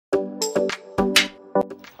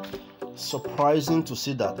surprising to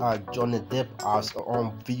see that Johnny Depp has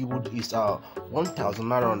unveiled his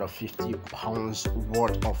 1,950 pounds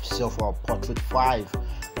worth of self-portrait 5,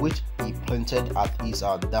 which he painted at his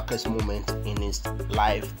darkest moment in his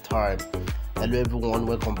lifetime. Hello everyone,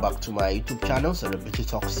 welcome back to my YouTube channel, Celebrity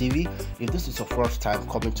Talks TV. If this is your first time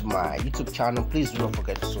coming to my YouTube channel, please do not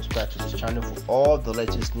forget to subscribe to this channel for all the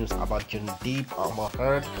latest news about Johnny Depp, Amber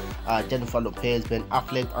Heard, Jennifer Lopez, Ben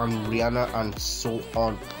Affleck, and Rihanna, and so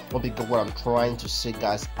on. Hope you get what I'm trying to say,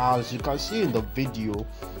 guys. As you can see in the video, you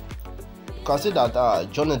can see that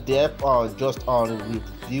Johnny Depp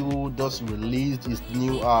just released his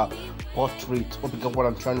new portrait. Hope you get what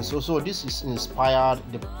I'm trying to say. So this is inspired,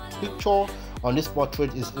 the picture on this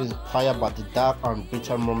portrait is inspired by the dark and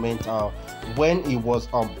bitter moment when he was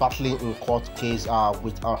battling in court case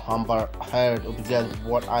with Amber Heard. Hope you get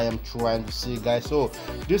what I am trying to say, guys. So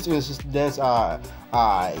this incident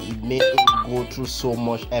it made him go through so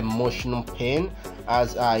much emotional pain,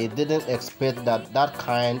 as he didn't expect that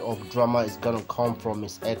kind of drama is gonna come from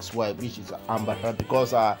his ex-wife, which is Amber Heard,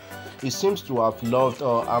 because he seems to have loved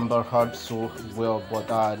Amber Heard so well, but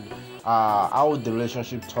how the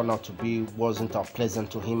relationship turned out to be wasn't pleasant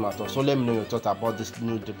to him at all. So let me know your thoughts about this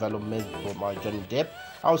new development from Johnny Depp.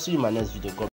 I'll see you in my next video. God